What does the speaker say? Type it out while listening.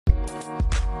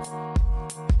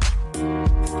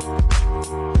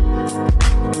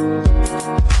What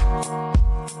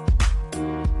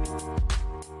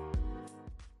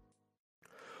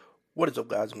is up,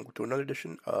 guys, and welcome to another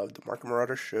edition of the Market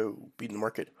Marauder Show, beating the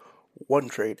market one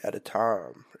trade at a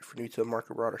time. If you're new to the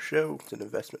Market Marauder Show, it's an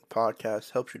investment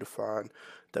podcast, helps you to find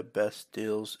the best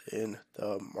deals in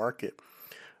the market.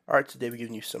 All right, today we're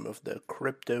giving you some of the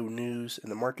crypto news in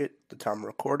the market. The time of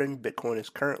recording, Bitcoin is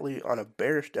currently on a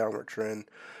bearish downward trend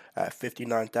at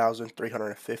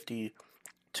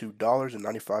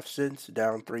 $59,352.95,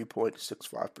 down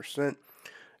 3.65%.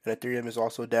 And Ethereum is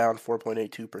also down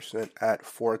 4.82% at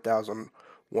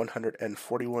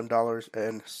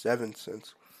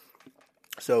 $4,141.07.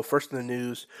 So first in the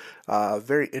news, a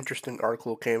very interesting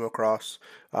article came across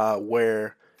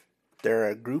where there are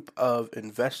a group of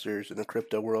investors in the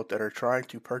crypto world that are trying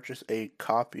to purchase a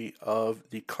copy of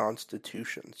the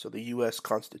Constitution, so the U.S.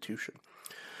 Constitution.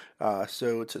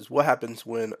 So it says, what happens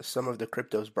when some of the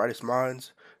crypto's brightest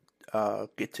minds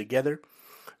get together?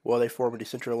 Well, they form a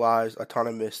decentralized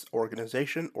autonomous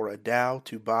organization, or a DAO,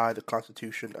 to buy the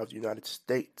Constitution of the United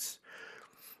States.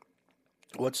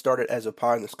 What started as a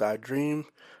pie-in-the-sky dream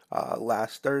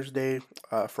last Thursday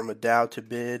from a DAO to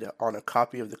bid on a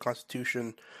copy of the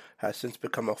Constitution has since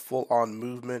become a full-on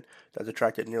movement that's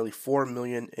attracted nearly $4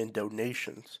 million in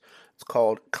donations. It's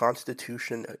called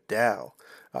Constitution DAO.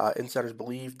 Insiders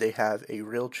believe they have a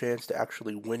real chance to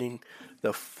actually winning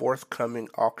the forthcoming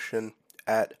auction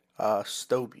at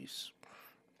Sotheby's.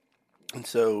 And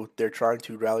so they're trying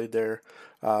to rally their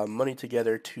money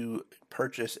together to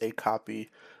purchase a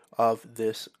copy of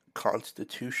this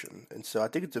Constitution. And so I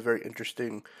think it's a very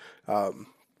interesting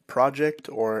project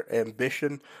or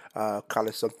ambition, kind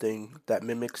of something that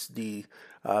mimics the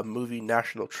movie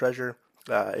National Treasure.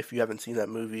 If you haven't seen that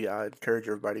movie, I encourage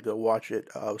everybody to go watch it.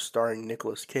 Starring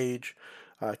Nicolas Cage.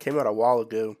 Came out a while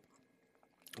ago,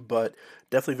 but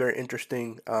definitely very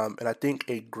interesting, and I think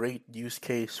a great use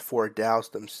case for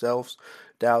DAOs themselves.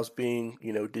 DAOs being,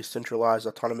 decentralized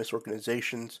autonomous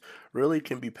organizations, really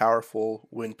can be powerful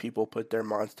when people put their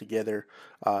minds together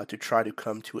to try to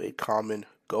come to a common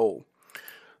goal.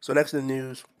 So next in the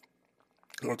news,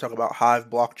 I want to talk about Hive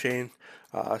Blockchain.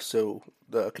 So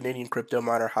the Canadian crypto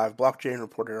miner Hive Blockchain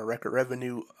reported a record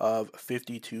revenue of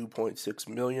 $52.6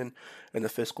 million in the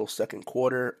fiscal second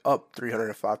quarter, up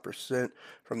 305%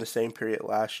 from the same period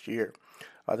last year.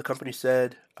 The company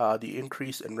said the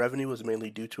increase in revenue was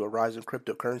mainly due to a rise in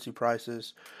cryptocurrency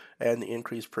prices and the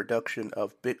increased production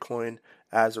of Bitcoin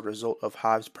as a result of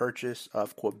Hive's purchase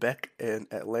of Quebec and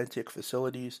Atlantic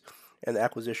facilities and the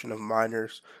acquisition of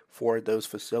miners for those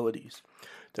facilities.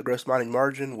 The gross mining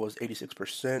margin was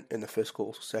 86% in the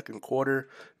fiscal second quarter,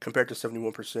 compared to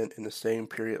 71% in the same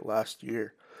period last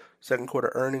year. Second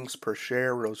quarter earnings per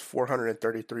share rose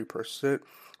 433%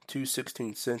 to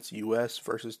 16 cents US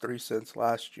versus 3 cents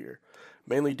last year,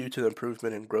 mainly due to the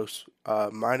improvement in gross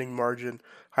mining margin,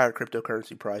 higher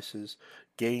cryptocurrency prices,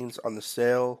 gains on the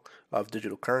sale of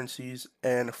digital currencies,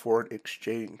 and foreign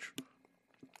exchange.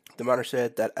 The miner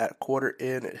said that at quarter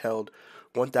end it held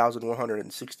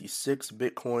 1,166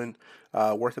 Bitcoin,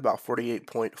 worth about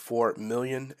 $48.4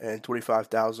 million, and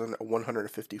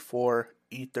 25,154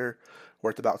 Ether,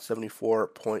 worth about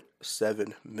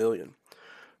 $74.7 million.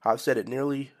 Hive said it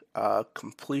nearly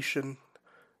completion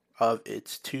of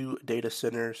its 2 data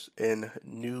centers in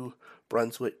New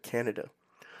Brunswick, Canada.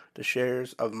 The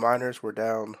shares of miners were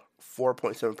down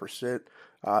 4.7%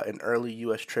 in early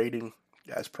U.S. trading,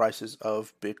 as prices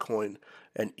of Bitcoin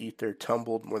and Ether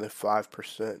tumbled more than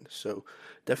 5%. So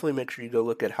definitely make sure you go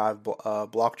look at Hive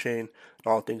Blockchain and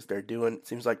all the things they're doing. It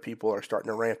seems like people are starting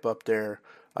to ramp up their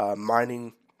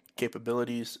mining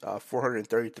capabilities.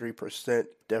 433%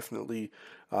 definitely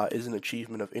is an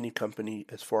achievement of any company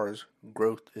as far as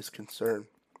growth is concerned.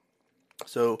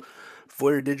 So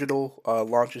Voyager Digital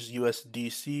launches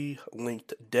USDC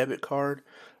linked debit card.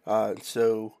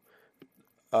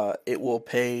 It will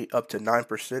pay up to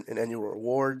 9% in annual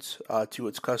rewards to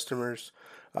its customers,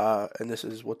 and this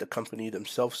is what the company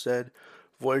themselves said.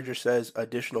 Voyager says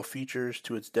additional features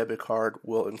to its debit card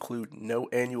will include no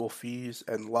annual fees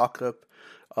and lockup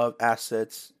of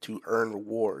assets to earn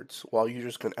rewards, while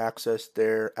users can access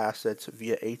their assets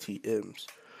via ATMs.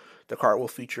 The card will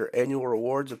feature annual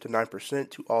rewards up to 9%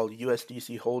 to all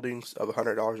USDC holdings of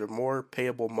 $100 or more,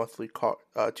 payable monthly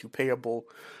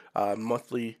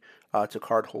to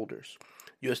card holders.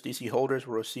 USDC holders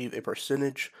will receive a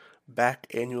percentage back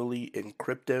annually in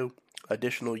crypto,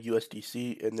 additional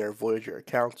USDC in their Voyager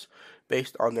accounts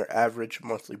based on their average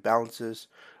monthly balances,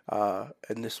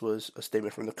 and this was a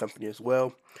statement from the company as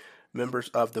well. Members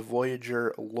of the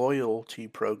Voyager loyalty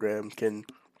program can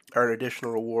earn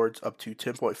additional rewards up to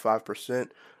 10.5%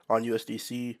 on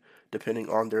USDC, depending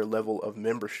on their level of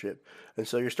membership. And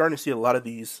so you're starting to see a lot of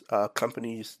these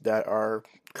companies that are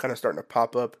kind of starting to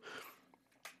pop up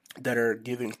that are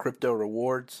giving crypto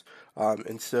rewards.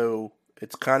 And so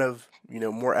it's kind of,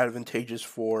 more advantageous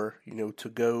for, to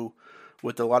go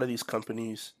with a lot of these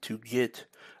companies to get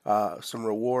some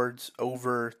rewards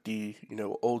over the,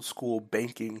 old school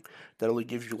banking that only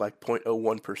gives you like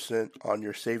 0.01% on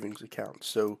your savings account.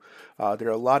 So there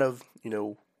are a lot of,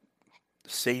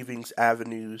 savings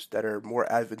avenues that are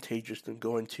more advantageous than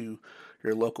going to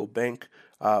your local bank.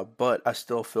 But I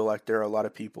still feel like there are a lot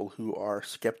of people who are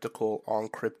skeptical on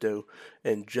crypto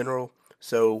in general.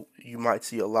 So you might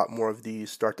see a lot more of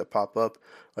these start to pop up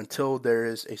until there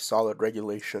is a solid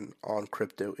regulation on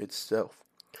crypto itself.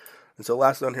 And so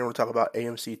last on here, we'll talk about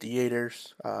AMC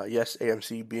Theaters. Yes,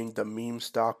 AMC being the meme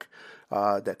stock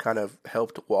that kind of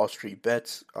helped Wall Street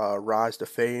Bets rise to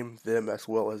fame, them as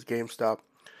well as GameStop.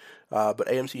 But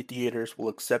AMC Theaters will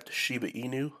accept Shiba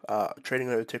Inu, trading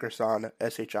under the ticker sign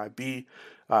SHIB.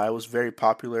 It was very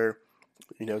popular.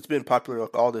 It's been popular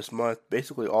like all this month,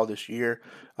 basically all this year,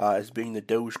 as being the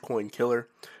Dogecoin killer.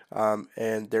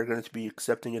 And they're going to be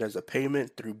accepting it as a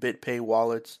payment through BitPay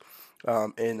wallets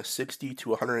in 60 to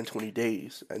 120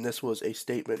 days. And this was a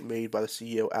statement made by the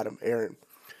CEO, Adam Aron.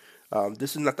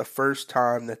 This is not the first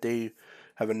time that they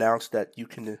have announced that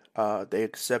they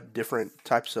accept different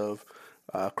types of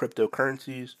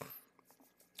cryptocurrencies.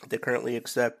 They currently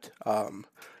accept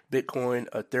Bitcoin,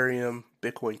 Ethereum,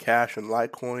 Bitcoin Cash, and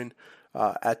Litecoin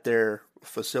at their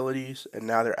facilities, and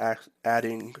now they're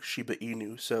adding Shiba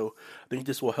Inu. So I think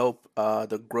this will help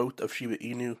the growth of Shiba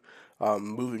Inu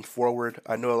moving forward.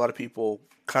 I know a lot of people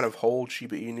kind of hold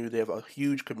Shiba Inu. They have a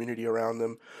huge community around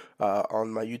them.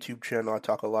 On my YouTube channel, I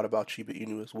talk a lot about Shiba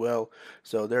Inu as well.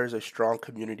 So there's a strong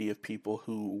community of people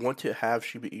who want to have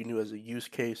Shiba Inu as a use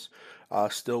case.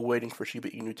 Still waiting for Shiba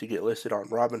Inu to get listed on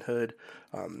Robinhood.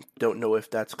 Don't know if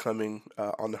that's coming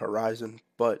on the horizon,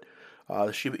 but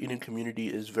the Shiba Inu community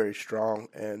is very strong,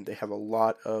 and they have a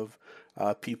lot of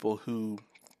people who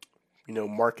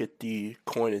market the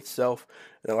coin itself,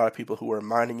 and a lot of people who are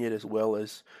mining it as well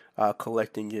as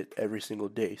collecting it every single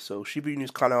day. So Shiba Inu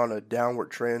is kind of on a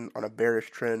downward trend, on a bearish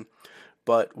trend,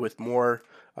 but with more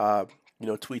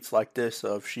tweets like this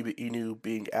of Shiba Inu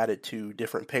being added to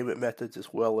different payment methods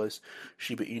as well as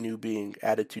Shiba Inu being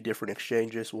added to different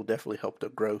exchanges will definitely help the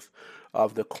growth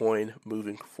of the coin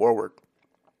moving forward.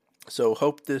 So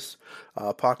hope this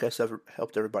podcast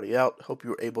helped everybody out. Hope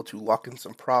you were able to lock in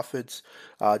some profits.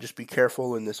 Just be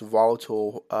careful in this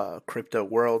volatile crypto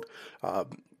world.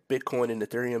 Bitcoin and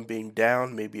Ethereum being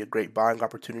down may be a great buying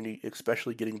opportunity,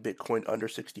 especially getting Bitcoin under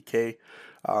 60K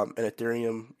and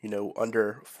Ethereum,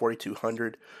 under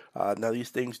 4,200. Now these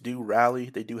things do rally.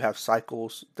 They do have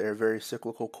cycles. They're very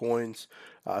cyclical coins.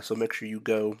 So make sure you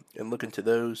go and look into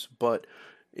those. But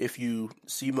if you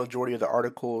see majority of the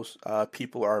articles,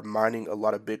 people are mining a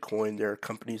lot of Bitcoin. There are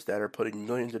companies that are putting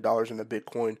millions of dollars into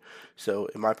Bitcoin. So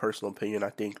in my personal opinion, I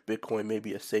think Bitcoin may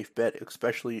be a safe bet,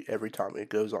 especially every time it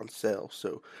goes on sale.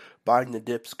 So buying the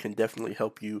dips can definitely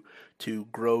help you to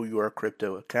grow your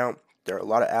crypto account. There are a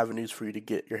lot of avenues for you to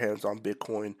get your hands on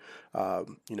Bitcoin.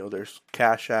 There's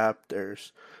Cash App,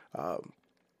 there's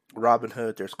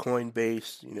Robinhood, there's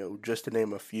Coinbase, just to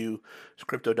name a few. There's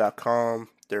Crypto.com.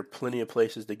 There are plenty of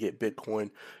places to get Bitcoin.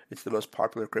 It's the most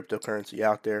popular cryptocurrency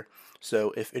out there.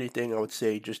 So if anything, I would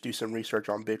say just do some research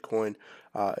on Bitcoin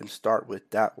and start with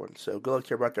that one. So good luck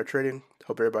to everybody out there trading.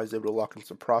 Hope everybody's able to lock in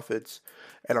some profits.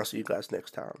 And I'll see you guys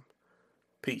next time.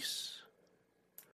 Peace.